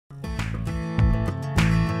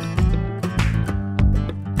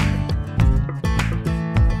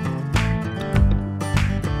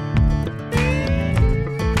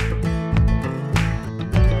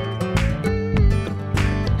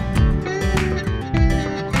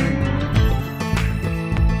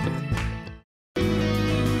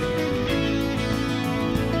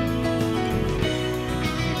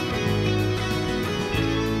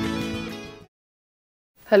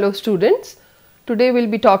Hello students, today we will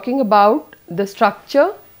be talking about the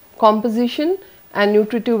structure, composition and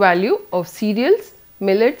nutritive value of cereals,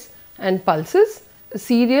 millets and pulses.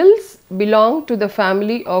 Cereals belong to the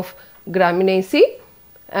family of Graminaceae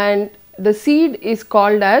and the seed is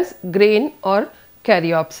called as grain or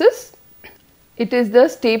caryopsis. It is the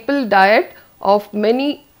staple diet of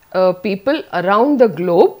many people around the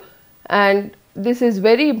globe, and this is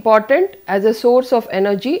very important as a source of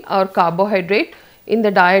energy or carbohydrate in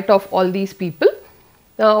the diet of all these people.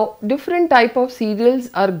 Now, different type of cereals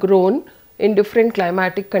are grown in different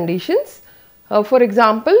climatic conditions. For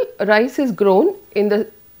example, rice is grown in the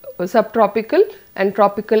subtropical and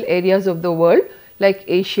tropical areas of the world like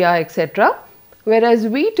Asia, etc., whereas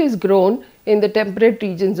wheat is grown in the temperate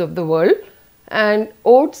regions of the world, and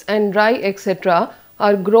oats and rye, etc.,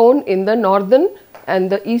 are grown in the northern and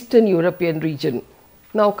the eastern European region.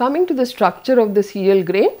 Now, coming to the structure of the cereal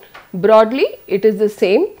grain, broadly it is the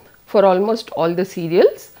same for almost all the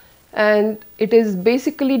cereals, and it is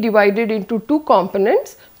basically divided into two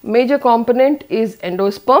components. Major component is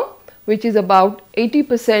endosperm, which is about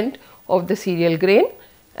 80% of the cereal grain,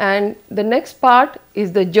 and the next part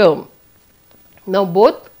is the germ. Now,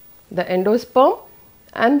 both the endosperm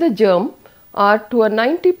and the germ are to a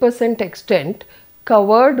 90% extent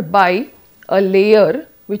covered by a layer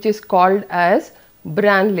which is called as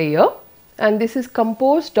bran layer, and this is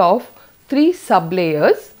composed of three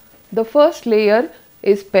sublayers. The first layer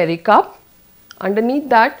is pericarp, underneath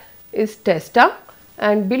that is testa,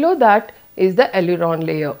 and below that is the aileron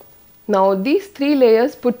layer. Now, these three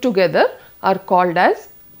layers put together are called as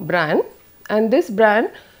bran, and this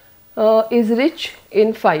bran is rich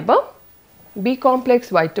in fiber, B complex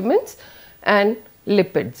vitamins and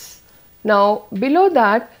lipids. Now, below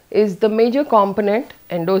that is the major component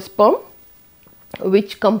endosperm,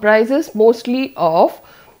 which comprises mostly of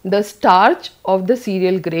the starch of the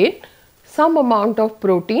cereal grain, some amount of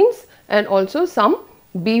proteins and also some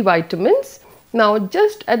B vitamins. Now,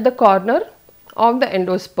 just at the corner of the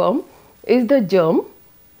endosperm is the germ,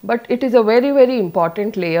 but it is a very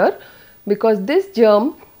important layer because this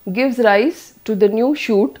germ gives rise to the new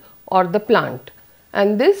shoot or the plant,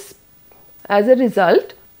 and this, as a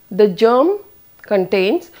result, the germ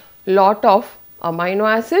contains lot of amino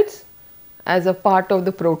acids as a part of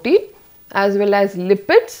the protein, as well as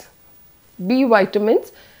lipids, B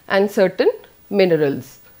vitamins and certain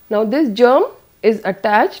minerals. Now, this germ is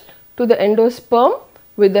attached to the endosperm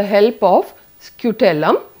with the help of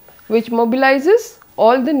scutellum, which mobilizes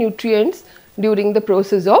all the nutrients during the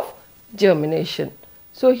process of germination.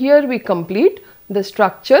 So, here we complete the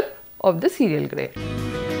structure of the cereal grain.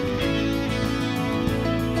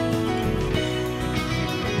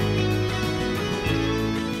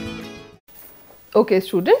 Okay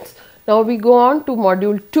students, now we go on to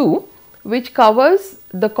module 2, which covers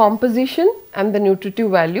the composition and the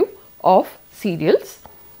nutritive value of cereals.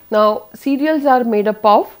 Now, cereals are made up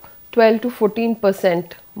of 12 to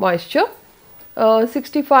 14% moisture,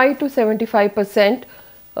 65 to 75%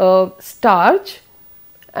 starch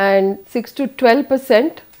and 6 to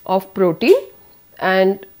 12% of protein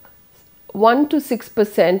and 1 to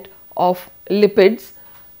 6% of lipids.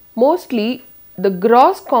 Mostly the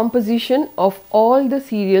gross composition of all the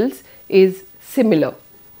cereals is similar.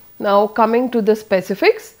 Now, coming to the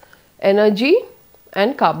specifics, energy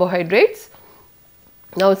and carbohydrates.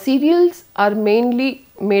 Now, cereals are mainly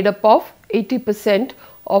made up of 80%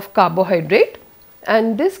 of carbohydrate,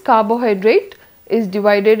 and this carbohydrate is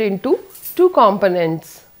divided into two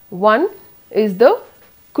components. One is the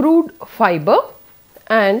crude fiber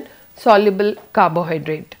and soluble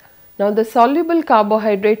carbohydrate. Now, the soluble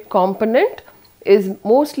carbohydrate component is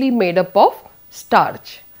mostly made up of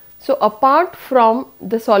starch. So, apart from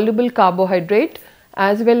the soluble carbohydrate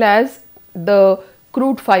as well as the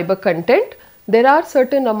crude fiber content, there are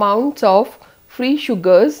certain amounts of free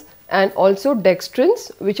sugars and also dextrins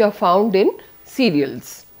which are found in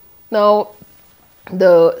cereals. Now,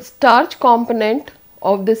 the starch component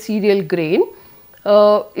of the cereal grain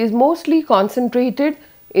is mostly concentrated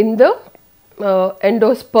in the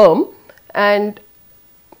endosperm, and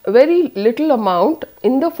very little amount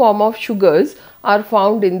in the form of sugars are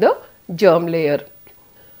found in the germ layer.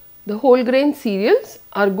 The whole grain cereals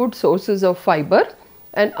are good sources of fiber,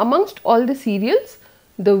 and amongst all the cereals,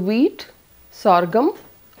 the wheat, sorghum,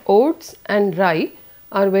 oats and rye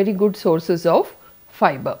are very good sources of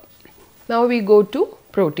fiber. Now, we go to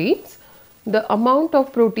proteins. The amount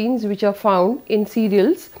of proteins which are found in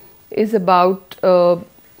cereals is about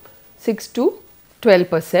 6 to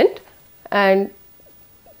 12%, and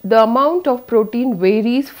the amount of protein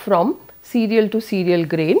varies from cereal to cereal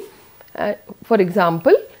grain. For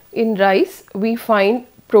example, in rice we find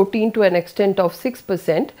protein to an extent of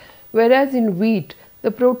 6%, whereas in wheat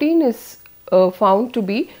the protein is found to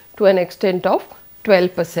be to an extent of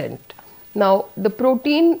 12%. Now, the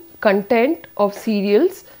protein content of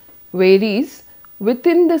cereals varies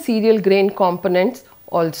within the cereal grain components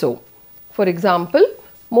also. For example,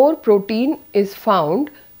 more protein is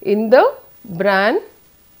found in the bran,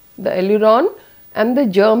 the aileron and the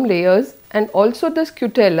germ layers, and also the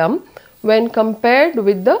scutellum when compared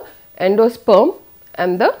with the endosperm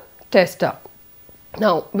and the testa.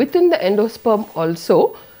 Now, within the endosperm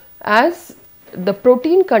also, as the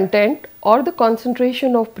protein content or the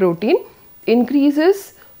concentration of protein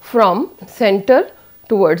increases from center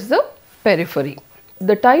towards the periphery.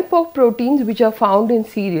 The type of proteins which are found in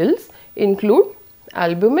cereals include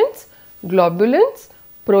albumins, globulins,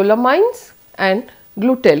 prolamines and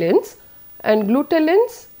glutellins, and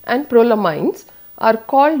glutellins and prolamines are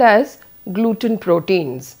called as gluten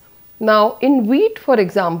proteins. Now, in wheat, for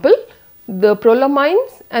example, the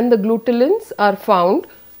prolamines and the glutellins are found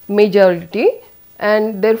majority,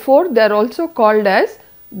 and therefore they are also called as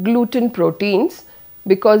gluten proteins,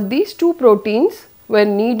 because these two proteins,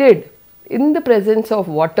 when needed in the presence of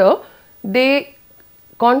water, they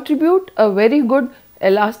contribute a very good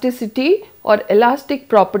elasticity or elastic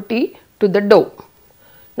property to the dough.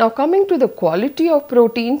 Now, coming to the quality of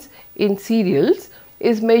proteins in cereals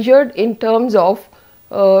is measured in terms of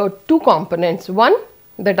two components. One,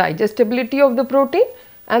 the digestibility of the protein,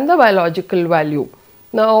 and the biological value.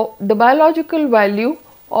 Now, the biological value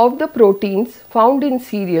of the proteins found in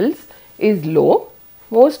cereals is low,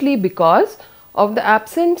 mostly because of the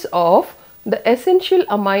absence of the essential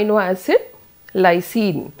amino acid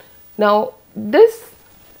lysine. Now, this,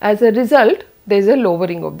 as a result, there is a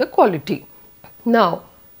lowering of the quality. Now,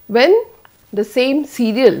 when the same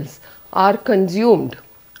cereals are consumed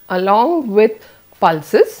along with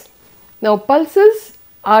pulses, now pulses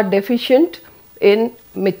are deficient in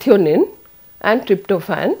methionine and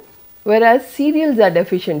tryptophan, whereas cereals are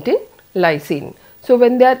deficient in lysine. So,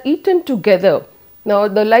 when they are eaten together, now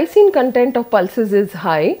the lysine content of pulses is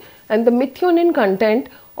high and the methionine content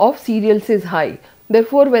of cereals is high.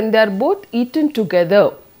 Therefore, when they are both eaten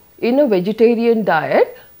together in a vegetarian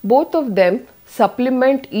diet, both of them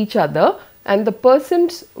supplement each other and the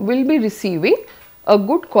persons will be receiving a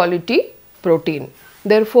good quality protein.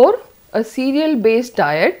 Therefore, a cereal based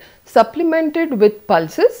diet supplemented with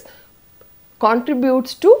pulses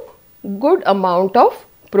contributes to good amount of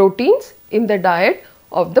proteins in the diet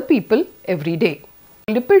of the people every day.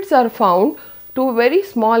 Lipids are found to a very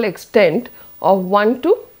small extent of 1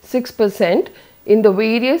 to 6% in the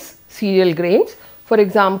various cereal grains. For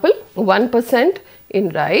example, 1% in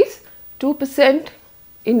rice, 2%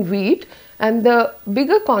 in wheat, and the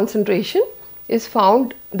bigger concentration is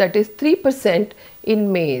found, that is 3%,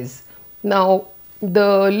 in maize. Now,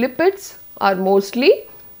 the lipids are mostly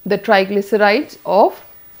the triglycerides of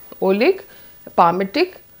oleic,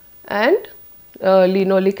 palmitic and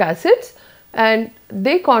linoleic acids, and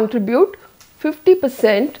they contribute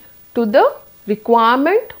 50% to the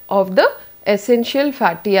requirement of the essential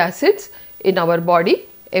fatty acids in our body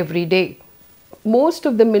every day. Most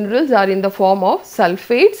of the minerals are in the form of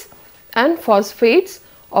sulfates and phosphates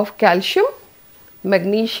of calcium,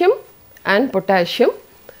 magnesium and potassium,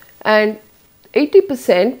 and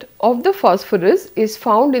 80% of the phosphorus is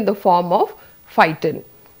found in the form of phytin.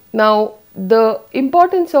 Now, the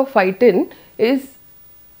importance of phytin is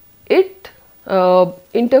it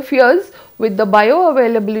interferes with the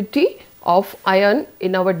bioavailability of iron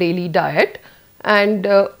in our daily diet, and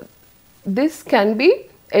this can be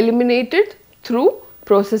eliminated through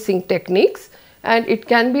processing techniques, and it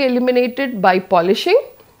can be eliminated by polishing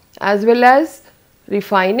as well as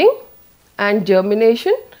refining and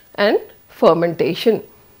germination and fermentation.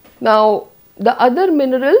 Now, the other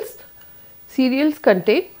minerals, cereals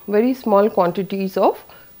contain very small quantities of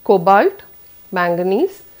cobalt,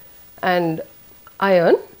 manganese and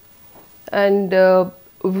iron, and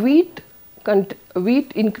wheat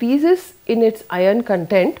increases in its iron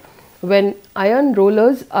content when iron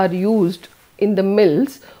rollers are used in the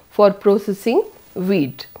mills for processing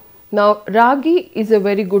wheat. Now, ragi is a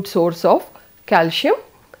very good source of calcium,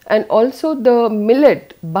 and also the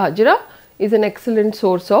millet bajra is an excellent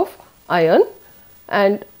source of iron,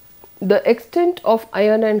 and the extent of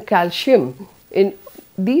iron and calcium in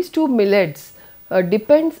these two millets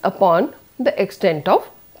depends upon the extent of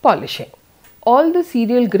polishing. All the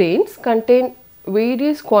cereal grains contain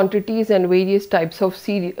various quantities and various types of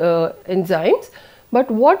enzymes, but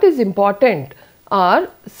what is important are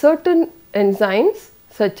certain enzymes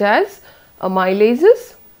such as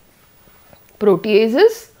amylases,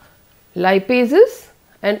 proteases, lipases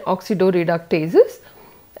and oxidoreductases.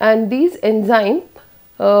 and these enzymes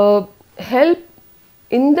help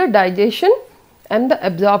in the digestion and the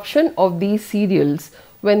absorption of these cereals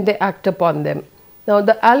when they act upon them. Now,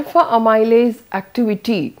 the alpha amylase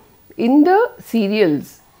activity in the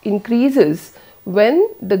cereals increases when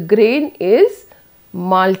the grain is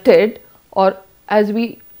malted, or as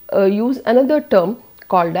we use another term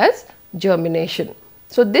called as germination.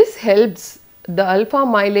 So, this helps, the alpha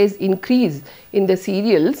amylase increase in the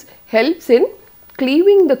cereals helps in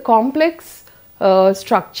cleaving the complex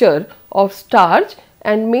structure of starch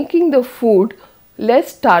and making the food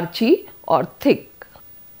less starchy or thick.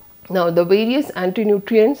 Now, the various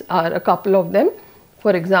antinutrients are a couple of them.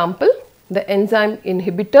 For example, the enzyme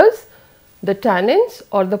inhibitors, the tannins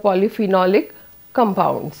or the polyphenolic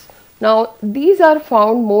compounds. Now, these are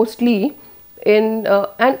found mostly in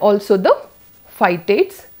and also the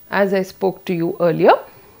phytates, as I spoke to you earlier.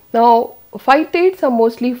 Now, phytates are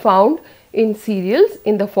mostly found in cereals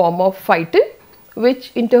in the form of phytin,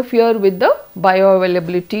 which interfere with the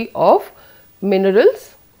bioavailability of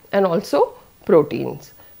minerals and also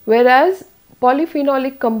proteins, whereas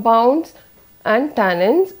polyphenolic compounds and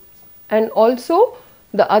tannins and also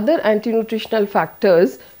the other antinutritional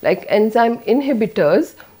factors like enzyme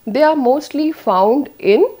inhibitors, they are mostly found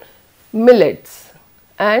in millets,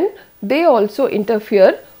 and they also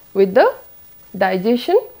interfere with the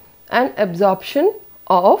digestion and absorption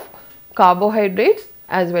of carbohydrates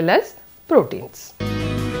as well as proteins.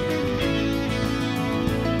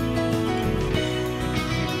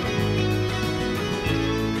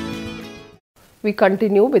 We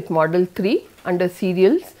continue with module 3 under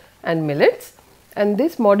cereals and millets, and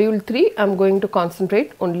this module 3 I am going to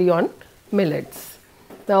concentrate only on millets.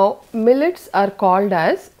 Now, millets are called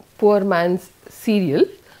as poor man's cereal,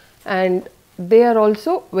 and they are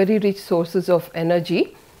also very rich sources of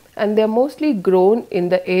energy, and they are mostly grown in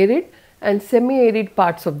the arid and semi-arid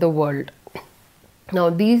parts of the world. Now,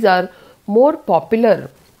 these are more popular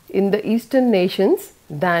in the eastern nations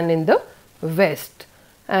than in the west,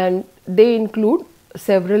 and they include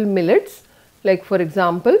several millets, like for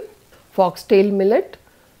example foxtail millet,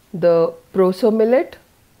 the proso millet,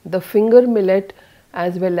 the finger millet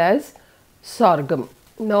as well as sorghum.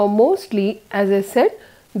 Now, mostly, as I said,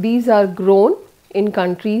 these are grown in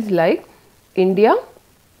countries like India,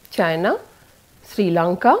 China, Sri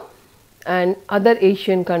Lanka and other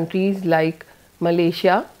Asian countries like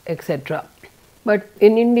Malaysia, etc. But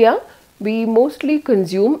in India, we mostly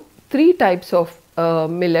consume 3 types of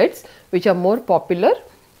millets which are more popular,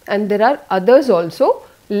 and there are others also,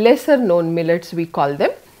 lesser known millets we call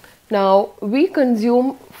them. Now, we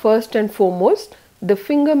consume first and foremost the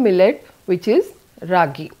finger millet, which is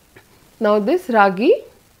ragi. Now, this ragi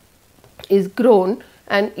is grown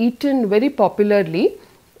and eaten very popularly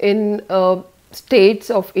in states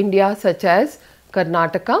of India such as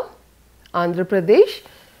Karnataka, Andhra Pradesh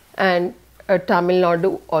and Tamil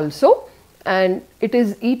Nadu also, and it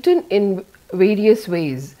is eaten in various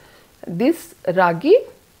ways. This ragi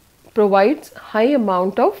provides high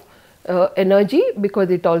amount of energy because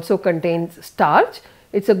it also contains starch.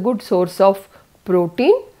 It is a good source of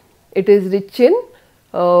protein. It is rich in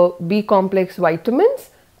B complex vitamins,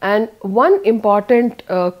 and one important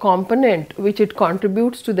component which it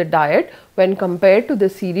contributes to the diet when compared to the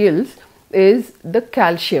cereals is the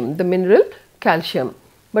calcium, the mineral calcium.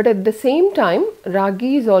 But at the same time,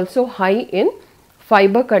 ragi is also high in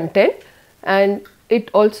fiber content, and it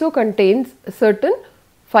also contains certain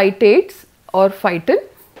phytates or phytin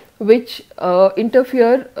which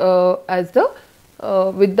interfere as the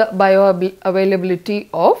with the bioavailability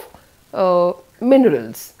of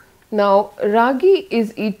minerals. Now, ragi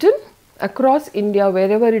is eaten across India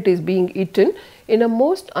wherever it is being eaten in a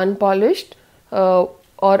most unpolished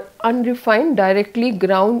or unrefined, directly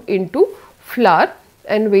ground into flour,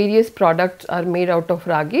 and various products are made out of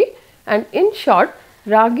ragi. And in short,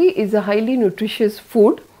 ragi is a highly nutritious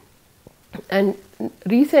food, and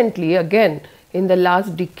recently, again in the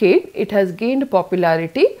last decade, it has gained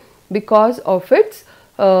popularity because of its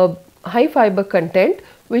high fiber content,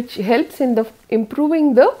 which helps in the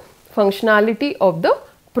improving the functionality of the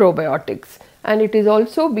probiotics, and it is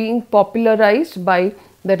also being popularized by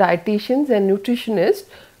the dietitians and nutritionists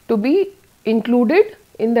to be included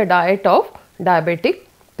in the diet of diabetic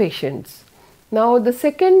patients. Now, the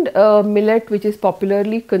second millet which is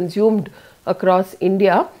popularly consumed across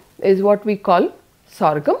India is what we call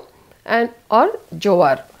sorghum and or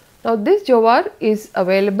jowar. Now, this jowar is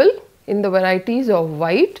available in the varieties of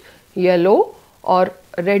white, yellow or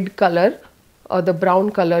red color or the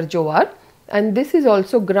brown color jowar, and this is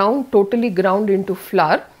also ground, totally ground into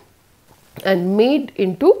flour and made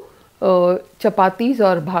into chapatis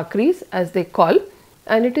or bhakris as they call,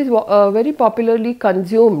 and it is very popularly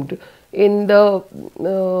consumed in the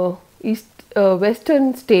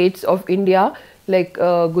western states of India like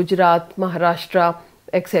Gujarat, Maharashtra,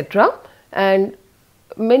 etc. And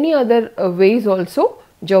many other ways also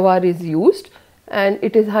jawar is used, and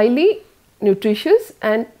it is highly nutritious,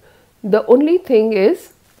 and the only thing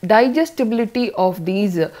is digestibility of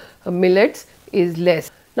these millets is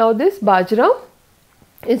less. Now this bajra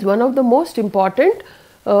is one of the most important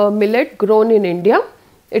millet grown in India.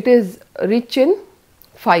 It is rich in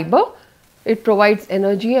fiber, it provides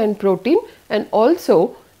energy and protein, and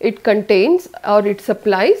also it contains or it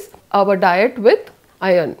supplies our diet with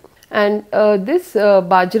iron. And this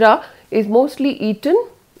bajra is mostly eaten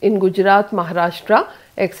in Gujarat, Maharashtra,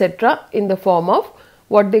 etc. in the form of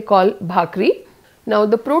what they call bhakri. Now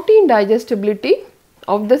the protein digestibility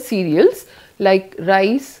of the cereals like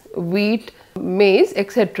rice, wheat, maize,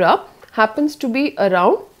 etc. happens to be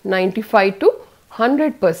around 95 to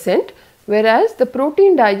 100%, whereas the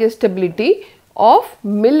protein digestibility of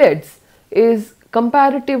millets is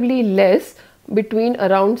comparatively less, between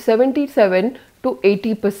around 77 to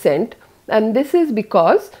 80%, and this is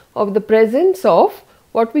because of the presence of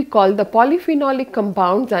what we call the polyphenolic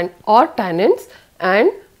compounds and or tannins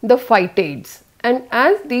and the phytates. And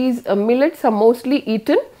as these millets are mostly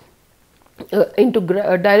eaten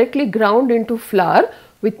directly ground into flour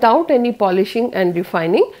without any polishing and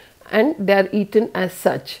refining, and they are eaten as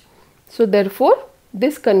such. So therefore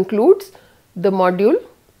this concludes the module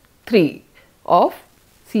 3 of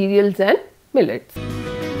cereals and millets.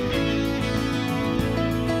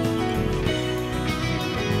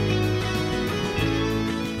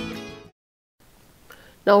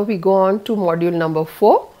 Now we go on to module number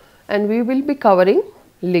 4, and we will be covering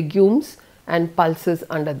legumes and pulses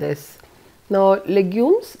under this. Now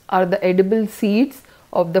legumes are the edible seeds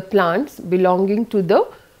of the plants belonging to the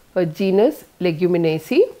genus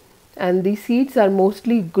Leguminosae, and these seeds are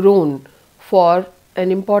mostly grown for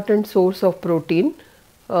an important source of protein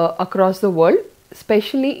across the world,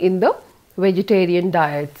 especially in the vegetarian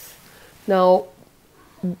diets. Now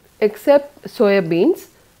except soya beans,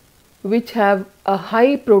 which have a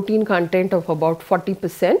high protein content of about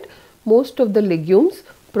 40%, most of the legumes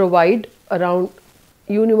provide around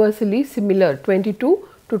universally similar 22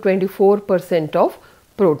 to 24% of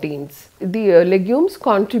proteins. The legumes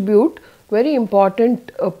contribute very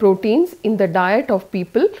important proteins in the diet of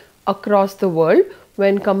people across the world.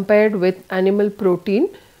 When compared with animal protein,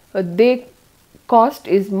 their cost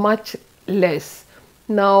is much less.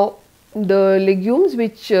 Now the legumes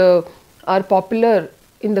which are popular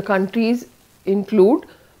in the countries include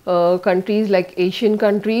countries like Asian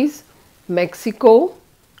countries, Mexico,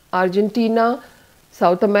 Argentina,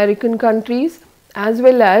 South American countries, as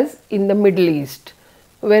well as in the Middle East.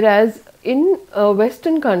 Whereas in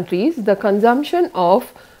Western countries, the consumption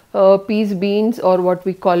of peas, beans, or what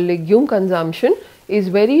we call legume consumption is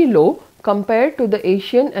very low compared to the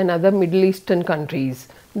Asian and other Middle Eastern countries.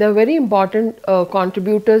 They are very important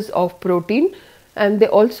contributors of protein, and they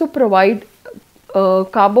also provide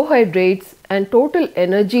carbohydrates and total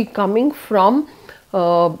energy coming from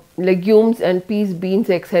legumes and peas, beans,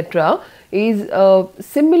 etc. is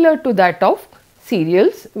similar to that of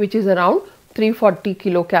cereals, which is around 340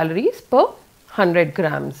 kilocalories per 100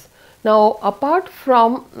 grams. Now apart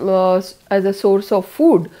from as a source of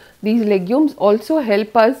food, these legumes also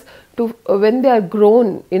help us to, when they are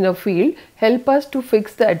grown in a field, help us to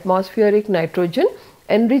fix the atmospheric nitrogen,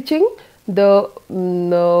 enriching the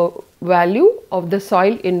value of the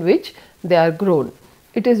soil in which they are grown.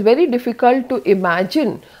 It is very difficult to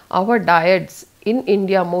imagine our diets in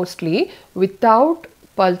India mostly without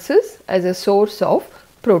pulses as a source of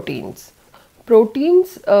proteins.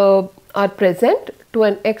 Proteins are present to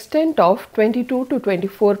an extent of 22 to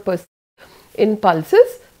 24% in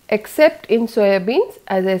pulses, except in soybeans.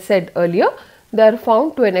 As I said earlier, they are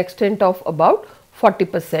found to an extent of about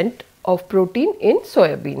 40% of protein in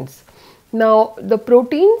soybeans. Now the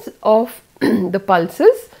proteins of the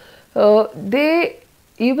pulses,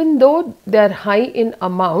 even though they are high in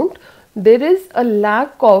amount, there is a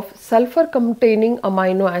lack of sulfur containing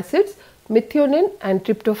amino acids, methionine and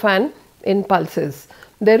tryptophan in pulses.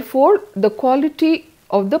 Therefore the quality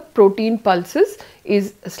of the protein pulses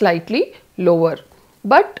is slightly lower.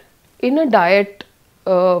 But in a diet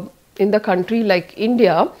in the country like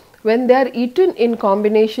India, when they are eaten in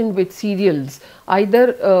combination with cereals,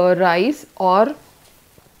 either rice or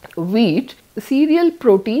wheat, cereal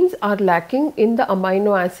proteins are lacking in the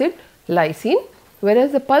amino acid lysine,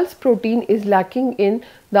 whereas the pulse protein is lacking in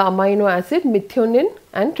the amino acid methionine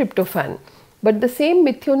and tryptophan. But the same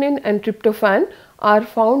methionine and tryptophan are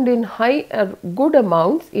found in high or good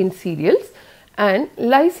amounts in cereals, and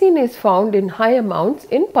lysine is found in high amounts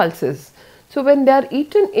in pulses. So, when they are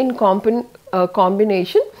eaten in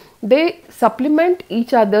combination, they supplement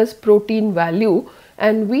each other's protein value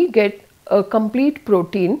and we get a complete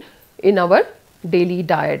protein in our daily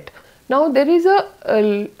diet. Now, there is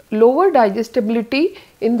a lower digestibility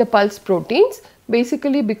in the pulse proteins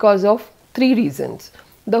basically because of three reasons.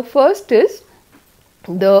 The first is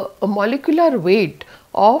the molecular weight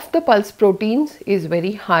of the pulse proteins is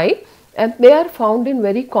very high and they are found in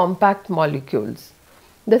very compact molecules.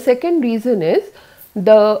 The second reason is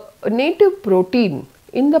the native protein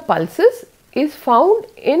in the pulses is found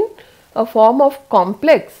in a form of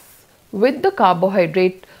complex with the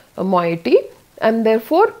carbohydrate moiety and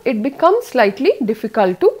therefore it becomes slightly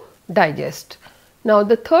difficult to digest. Now,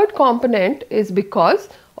 the third component is because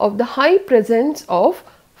of the high presence of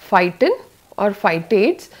phytin or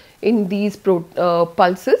phytates in these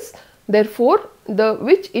pulses, therefore,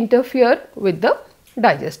 which interfere with the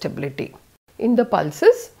digestibility. In the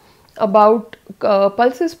pulses,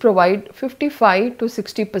 pulses provide 55 to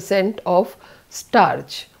 60% of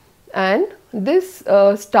starch and this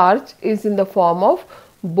starch is in the form of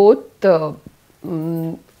both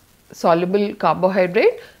soluble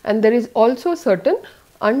carbohydrate and there is also certain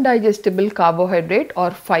undigestible carbohydrate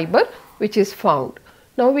or fiber which is found.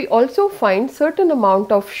 Now, we also find certain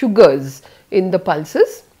amount of sugars in the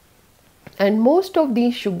pulses and most of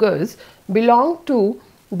these sugars belong to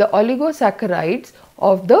the oligosaccharides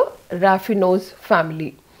of the raffinose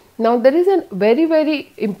family. Now, there is a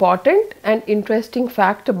very important and interesting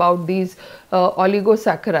fact about these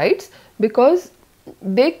oligosaccharides because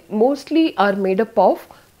they mostly are made up of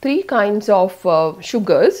three kinds of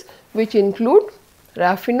sugars which include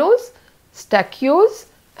raffinose, stachyose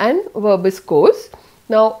and verbiscose.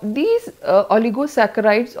 Now, these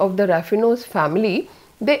oligosaccharides of the raffinose family,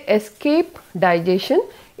 they escape digestion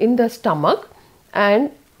in the stomach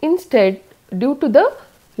and instead due to the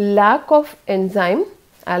lack of enzyme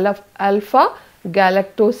alpha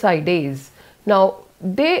galactosidase. Now,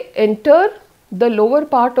 they enter the lower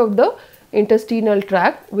part of the intestinal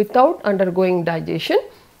tract without undergoing digestion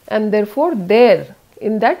and therefore there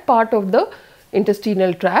in that part of the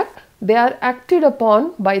intestinal tract they are acted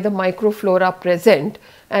upon by the microflora present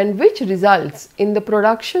and which results in the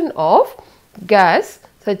production of gas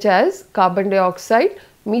such as carbon dioxide,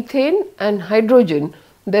 methane and hydrogen.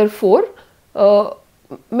 Therefore,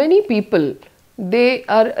 many people they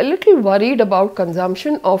are a little worried about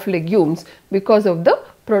consumption of legumes because of the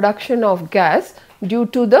production of gas due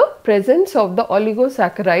to the presence of the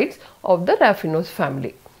oligosaccharides of the raffinose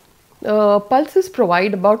family. Pulses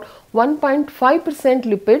provide about 1.5%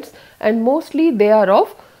 lipids and mostly they are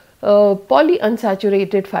of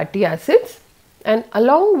polyunsaturated fatty acids and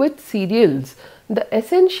along with cereals the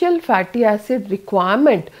essential fatty acid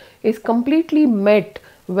requirement is completely met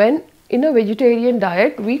when in a vegetarian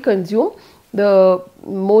diet we consume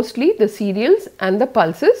mostly the cereals and the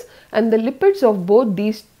pulses and the lipids of both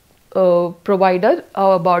these provide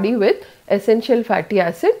our body with essential fatty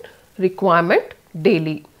acid requirement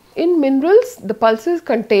daily. In minerals, the pulses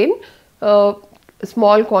contain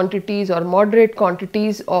small quantities or moderate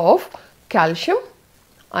quantities of calcium,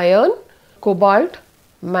 iron, cobalt,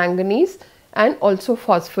 manganese and also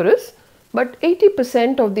phosphorus, but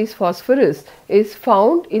 80% of this phosphorus is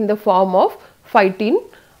found in the form of phytin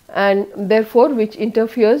and therefore which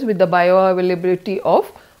interferes with the bioavailability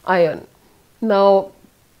of iron. Now,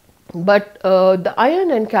 but the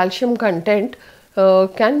iron and calcium content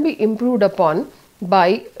can be improved upon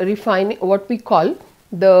by refining what we call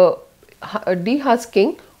the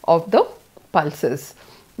dehusking of the pulses.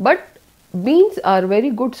 But beans are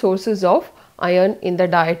very good sources of iron in the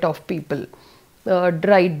diet of people,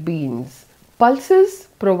 dried beans. Pulses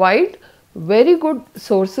provide very good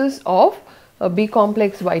sources of B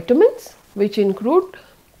complex vitamins which include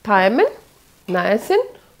thiamine, niacin,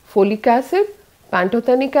 folic acid,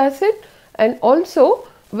 pantothenic acid and also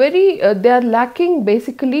they are lacking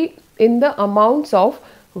basically in the amounts of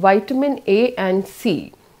vitamin A and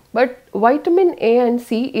C. But vitamin A and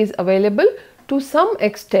C is available to some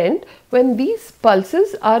extent when these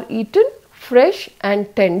pulses are eaten fresh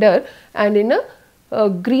and tender and in a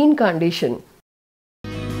green condition.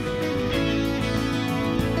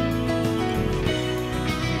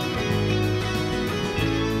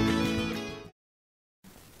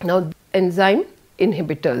 Now, enzyme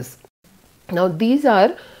inhibitors. Now, these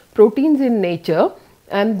are proteins in nature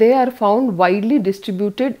and they are found widely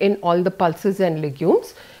distributed in all the pulses and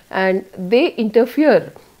legumes and they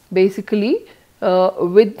interfere basically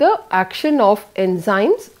with the action of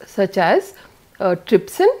enzymes such as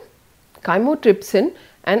trypsin, chymotrypsin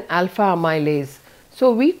and alpha amylase.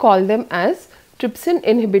 So, we call them as trypsin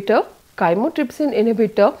inhibitor, chymotrypsin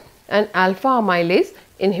inhibitor and alpha amylase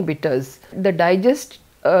inhibitors. The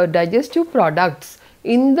digestive products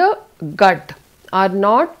in the gut are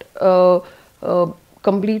not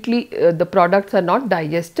completely, the products are not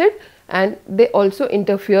digested, and they also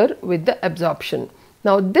interfere with the absorption.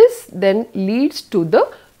 Now this then leads to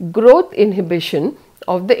the growth inhibition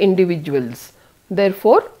of the individuals.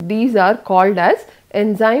 Therefore, these are called as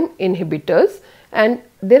enzyme inhibitors, and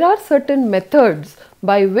there are certain methods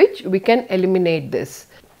by which we can eliminate this.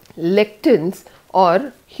 Lectins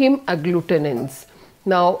or heme agglutinins.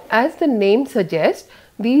 Now as the name suggests,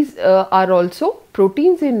 these are also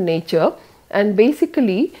proteins in nature, and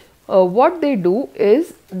basically what they do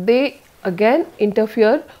is they again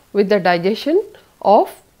interfere with the digestion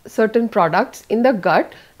of certain products in the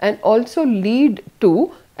gut and also lead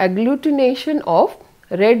to agglutination of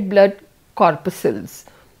red blood corpuscles.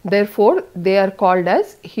 Therefore, they are called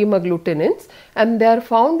as heme agglutinins, and they are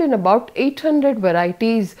found in about 800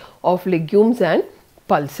 varieties of legumes and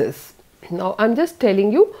pulses. Now, I am just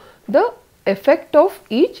telling you the effect of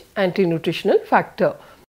each anti-nutritional factor.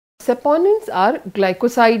 Saponins are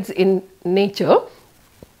glycosides in nature,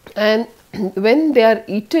 and when they are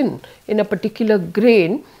eaten in a particular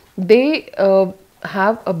grain, they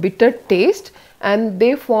have a bitter taste and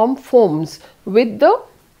they form foams with the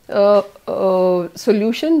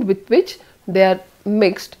solution with which they are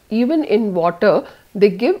mixed. Even in water, they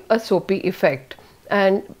give a soapy effect,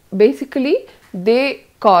 and basically they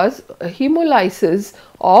cause hemolysis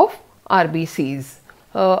of RBCs.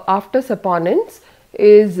 After saponins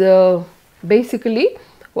is basically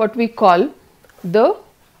what we call the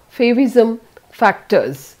favism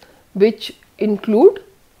factors, which include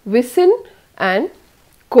vicin and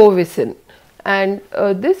covicin, and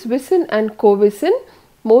this vicin and covicin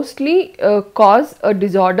mostly cause a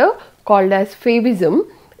disorder called as favism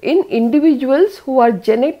in individuals who are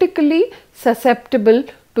genetically susceptible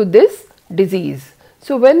to this disease.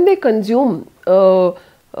 So when they consume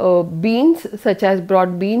beans such as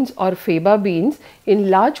broad beans or faba beans in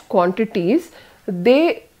large quantities,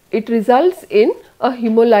 it results in a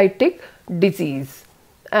hemolytic disease,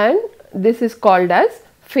 and this is called as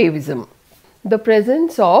favism. The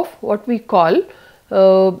presence of what we call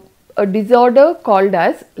a disorder called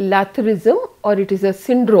as latherism, or it is a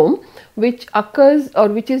syndrome which occurs or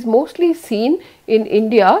which is mostly seen in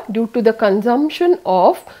India due to the consumption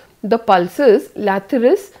of the pulses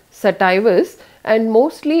Lathyrus sativus, and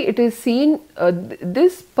mostly it is seen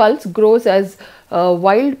this pulse grows as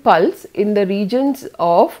wild pulse in the regions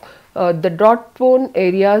of the drought prone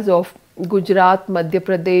areas of Gujarat, Madhya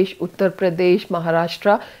Pradesh, Uttar Pradesh,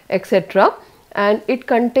 Maharashtra, etc. And it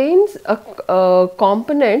contains a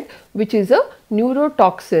component which is a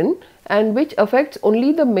neurotoxin, and which affects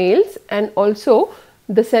only the males and also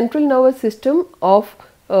the central nervous system of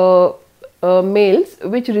males,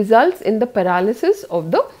 which results in the paralysis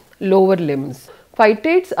of the lower limbs.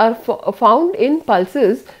 Phytates are found in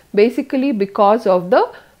pulses basically because of the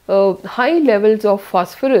high levels of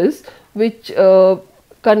phosphorus, which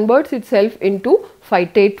converts itself into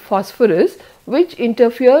phytate phosphorus, which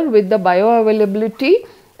interfere with the bioavailability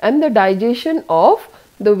and the digestion of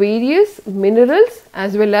the various minerals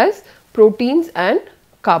as well as proteins and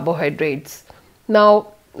carbohydrates.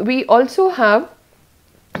 Now, we also have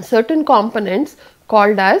certain components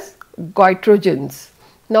called as goitrogens.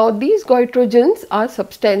 Now, these goitrogens are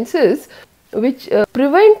substances which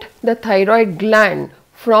prevent the thyroid gland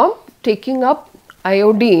from taking up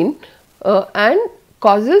iodine and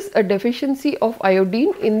causes a deficiency of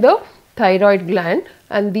iodine in the thyroid gland,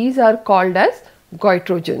 and these are called as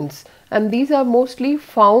goitrogens, and these are mostly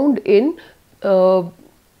found in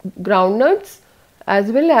groundnuts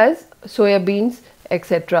as well as soya beans,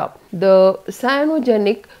 etc. The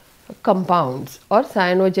cyanogenic compounds or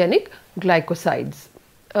cyanogenic glycosides.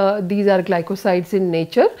 These are glycosides in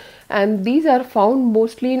nature, and these are found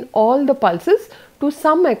mostly in all the pulses to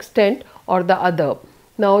some extent or the other.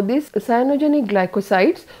 Now, these cyanogenic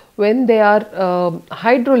glycosides, when they are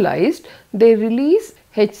hydrolyzed, they release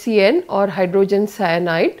HCN or hydrogen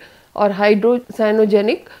cyanide or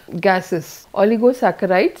cyanogenic gases.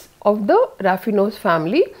 Oligosaccharides of the raffinose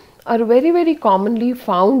family are very commonly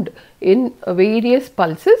found in various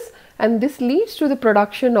pulses, and this leads to the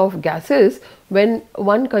production of gases when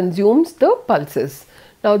one consumes the pulses.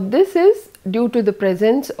 Now, this is due to the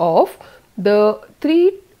presence of the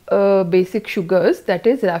three basic sugars, that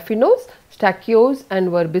is raffinose, stachyose and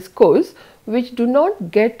verbiscose, which do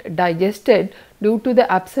not get digested due to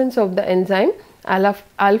the absence of the enzyme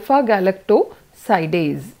alpha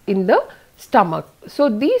galactosidase in the stomach. So,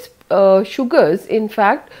 these sugars, in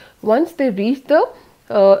fact, once they reach the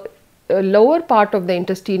lower part of the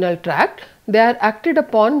intestinal tract, they are acted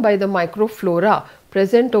upon by the microflora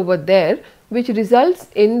present over there, which results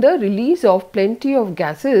in the release of plenty of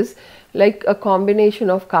gases like a combination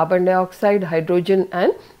of carbon dioxide, hydrogen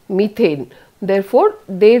and methane. Therefore,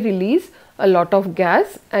 they release a lot of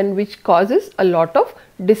gas and which causes a lot of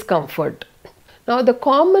discomfort. Now, the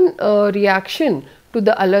common reaction to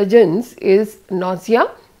the allergens is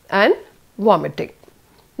nausea and vomiting.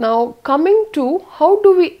 Now, coming to how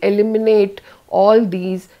do we eliminate all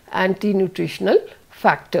these anti-nutritional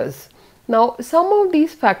factors. Now, some of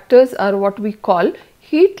these factors are what we call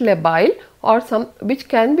heat labile or some which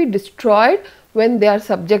can be destroyed when they are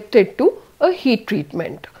subjected to a heat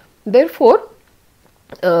treatment. Therefore,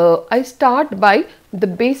 I start by the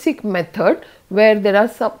basic method where there are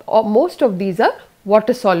some or most of these are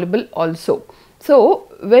water soluble also. So,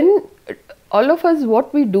 when all of us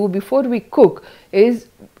what we do before we cook is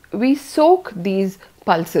we soak these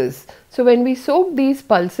pulses. So, when we soak these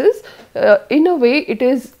pulses in a way it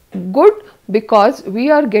is good because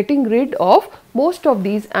we are getting rid of most of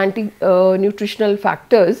these anti-nutritional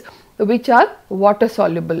factors which are water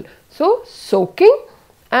soluble. So, soaking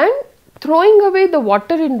and throwing away the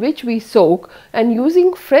water in which we soak and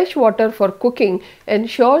using fresh water for cooking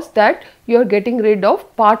ensures that you are getting rid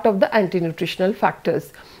of part of the anti-nutritional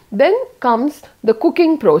factors. Then comes the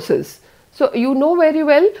cooking process. So, you know very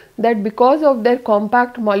well that because of their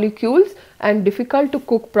compact molecules and difficult to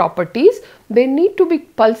cook properties, they need to be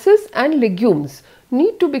pulses and legumes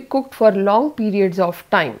need to be cooked for long periods of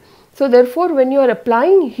time. So, therefore, when you are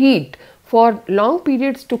applying heat for long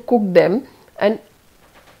periods to cook them and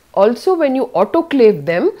also when you autoclave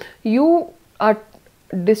them, you are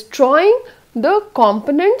destroying the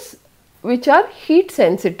components which are heat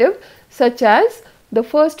sensitive, such as the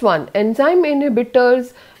first one, enzyme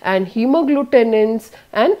inhibitors and hemagglutinin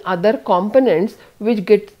and other components which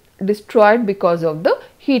get destroyed because of the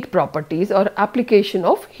heat properties or application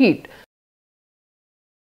of heat.